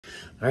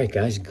All right,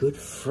 guys, good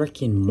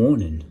freaking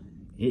morning.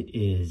 It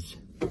is,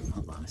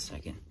 hold on a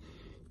second,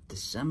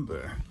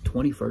 December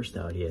 21st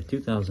out here,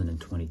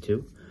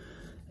 2022,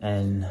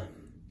 and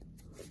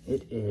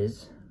it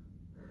is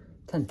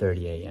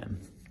 10:30 a.m.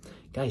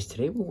 Guys,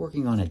 today we're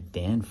working on a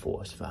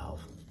Danfoss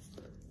valve.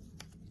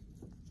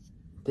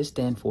 This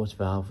Danfoss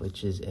valve,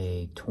 which is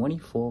a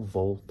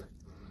 24-volt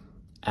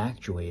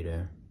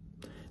actuator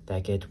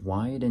that gets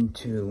wired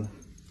into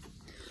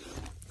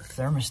a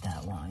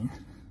thermostat line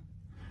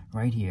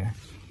right here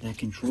that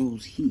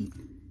controls heat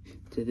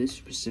to this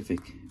specific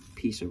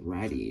piece of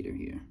radiator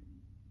here.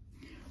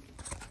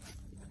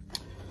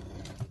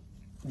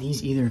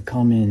 These either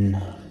come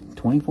in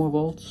 24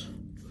 volts.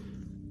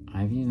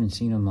 I've even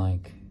seen them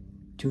like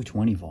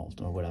 220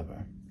 volt or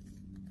whatever.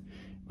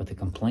 But the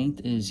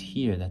complaint is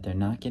here that they're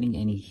not getting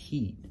any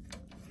heat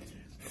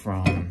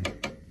from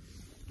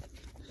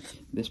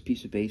this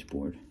piece of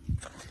baseboard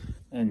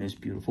and this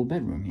beautiful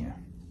bedroom here.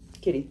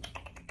 Kitty.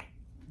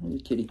 There's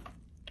a kitty.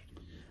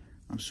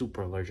 I'm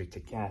super allergic to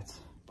cats,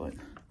 but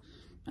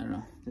I don't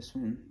know. This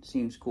one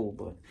seems cool,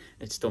 but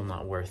it's still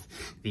not worth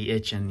the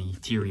itch and the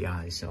teary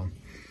eyes. So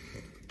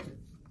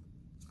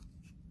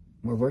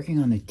we're working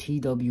on the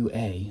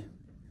TWA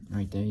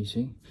right there, you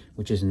see,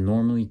 which is a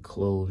normally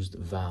closed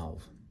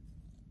valve.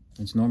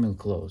 It's normally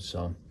closed.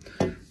 So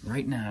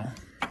right now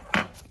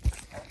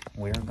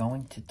we're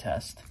going to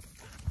test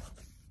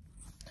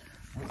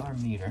with our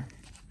meter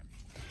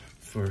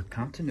for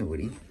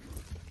continuity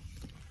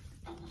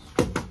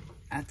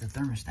at the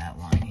thermostat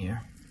line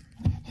here,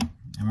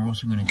 and we're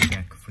also going to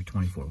check for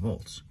 24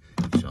 volts.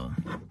 So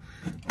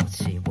let's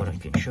see what I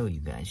can show you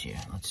guys here.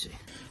 Let's see.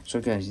 So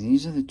guys,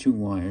 these are the two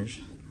wires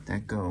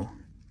that go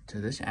to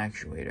this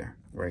actuator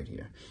right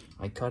here.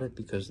 I cut it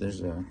because there's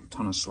a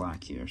ton of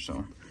slack here,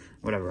 so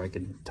whatever, I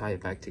could tie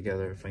it back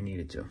together if I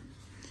needed to.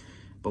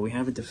 But we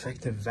have a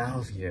defective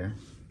valve here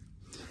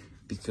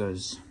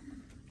because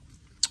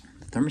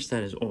the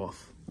thermostat is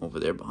off over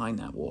there behind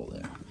that wall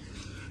there.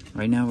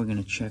 Right now we're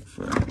going to check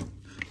for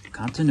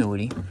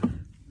continuity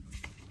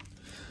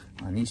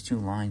on these two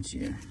lines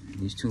here.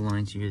 These two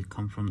lines here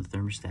come from the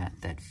thermostat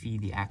that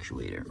feed the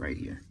actuator right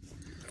here.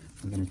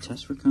 We're going to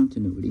test for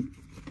continuity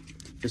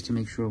just to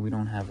make sure we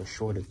don't have a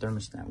shorted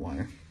thermostat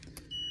wire.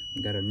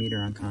 We got our meter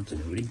on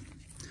continuity.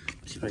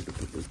 Let's see if I can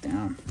put this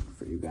down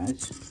for you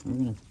guys. We're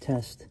going to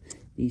test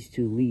these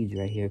two leads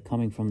right here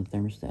coming from the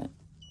thermostat.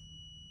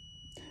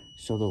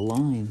 So the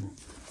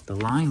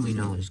line we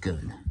know is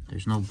good.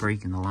 There's no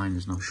break in the line,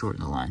 there's no short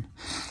in the line.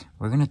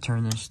 We're gonna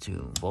turn this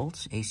to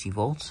volts, AC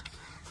volts,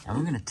 and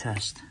we're gonna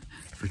test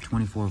for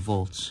 24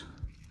 volts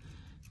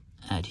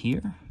at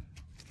here.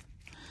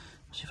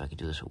 Let's see if I can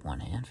do this with one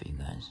hand for you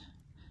guys.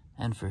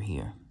 And for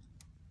here.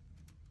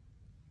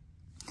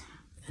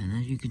 And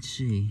as you can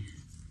see,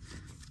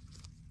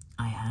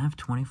 I have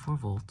 24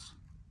 volts.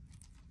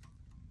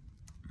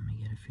 Let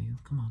me get it for you.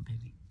 Come on,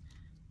 baby.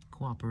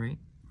 Cooperate,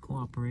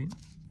 cooperate.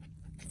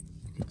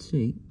 You can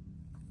see.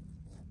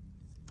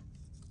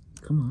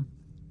 Come on.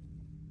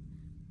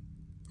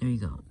 There you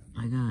go.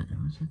 I got,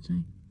 what's that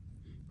say?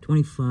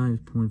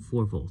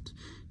 25.4 volts.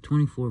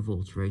 24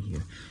 volts right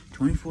here.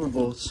 24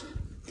 volts.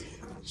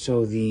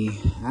 So the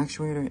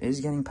actuator is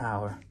getting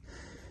power,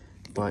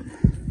 but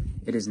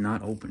it is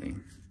not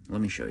opening. Let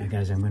me show you.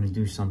 Guys, I'm going to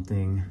do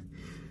something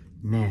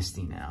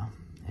nasty now.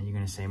 And you're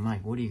going to say,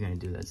 Mike, what are you going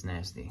to do that's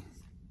nasty?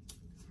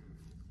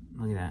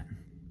 Look at that.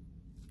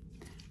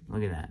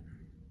 Look at that.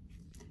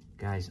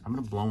 Guys, I'm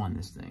going to blow on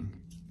this thing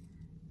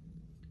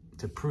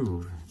to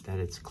prove that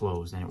it's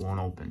closed and it won't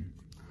open.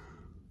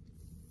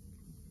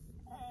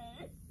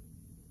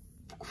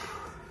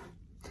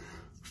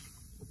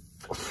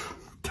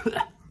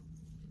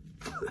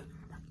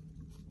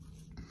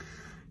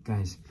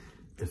 Guys,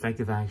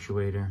 defective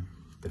actuator,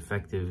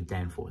 defective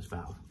Danfoss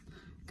valve.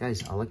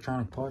 Guys,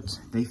 electronic parts,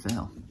 they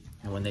fail.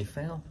 And when they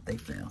fail, they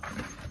fail.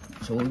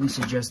 So what we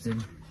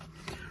suggested,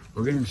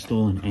 we're going to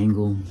install an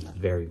angle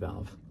vary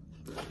valve.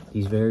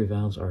 These vary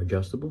valves are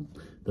adjustable.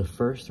 The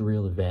first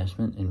real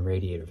advancement in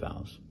radiator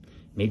valves,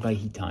 made by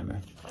Heat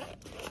Timer.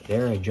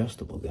 They're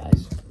adjustable,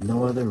 guys.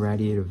 No other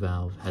radiator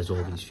valve has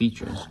all these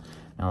features.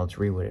 Now let's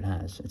read what it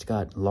has. It's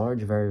got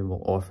large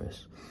variable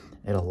orifice.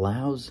 It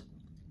allows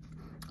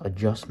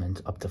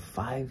adjustments up to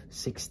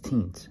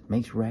 5/16,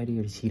 makes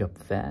radiators heat up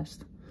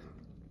fast,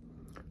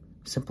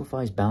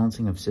 simplifies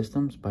balancing of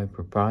systems by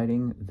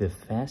providing the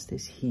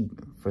fastest heat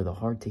for the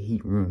hard to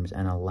heat rooms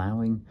and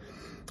allowing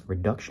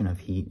reduction of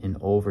heat in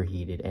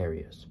overheated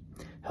areas.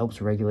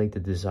 Helps regulate the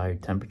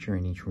desired temperature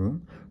in each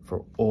room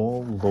for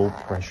all low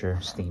pressure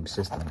steam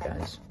system,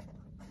 guys.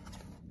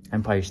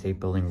 Empire State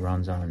Building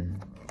runs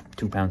on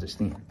 2 pounds of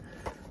steam.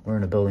 We're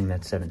in a building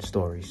that's 7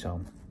 stories,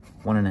 so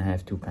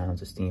 1.5, 2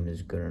 pounds of steam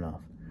is good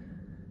enough.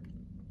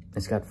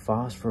 It's got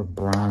phosphor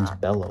bronze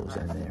bellows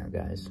in there,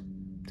 guys.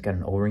 It's got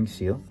an O-ring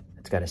seal.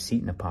 It's got a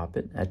seat and a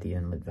poppet at the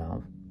inlet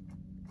valve.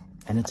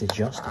 And it's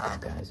adjustable,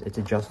 guys. It's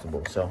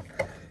adjustable. So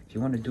if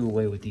you want to do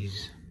away with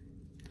these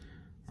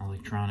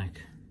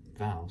electronic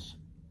valves,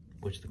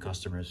 which the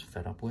customer is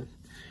fed up with,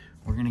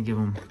 we're going to give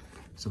them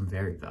some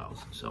vary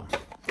valves. So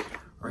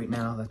right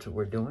now, that's what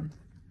we're doing.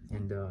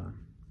 And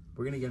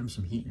we're gonna get him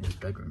some heat in his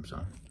bedroom,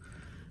 so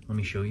let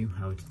me show you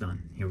how it's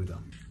done. Here we go.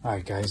 All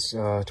right, guys,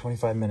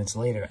 25 minutes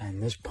later,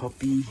 and this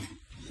puppy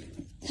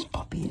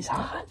is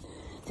hot.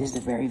 There's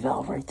the very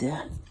valve right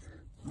there,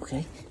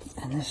 okay?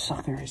 And this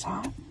sucker is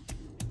hot.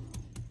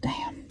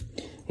 Damn,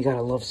 you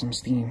gotta love some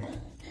steam.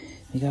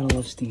 You gotta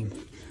love steam.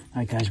 All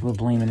right, guys, we're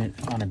blaming it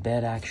on a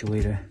bad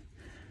actuator,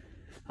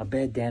 a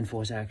bad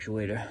Danfoss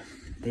actuator.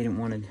 They didn't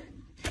want to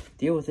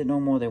deal with it no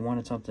more. They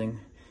wanted something,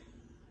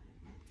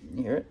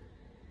 you hear it,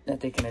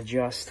 that they can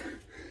adjust,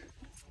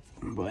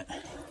 but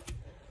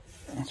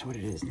that's what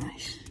it is.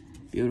 Nice,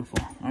 beautiful.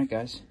 All right,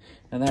 guys,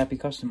 another happy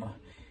customer.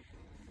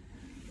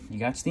 You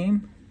got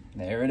steam?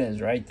 There it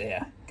is, right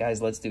there.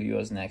 Guys, let's do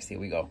yours next. Here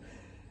we go.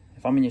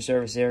 If I'm in your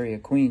service area,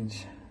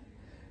 Queens,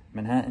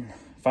 Manhattan,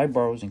 5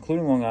 boroughs,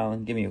 including Long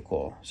Island, give me a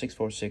call.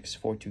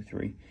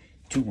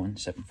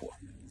 646-423-2174.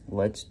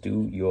 Let's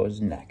do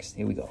yours next.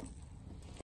 Here we go.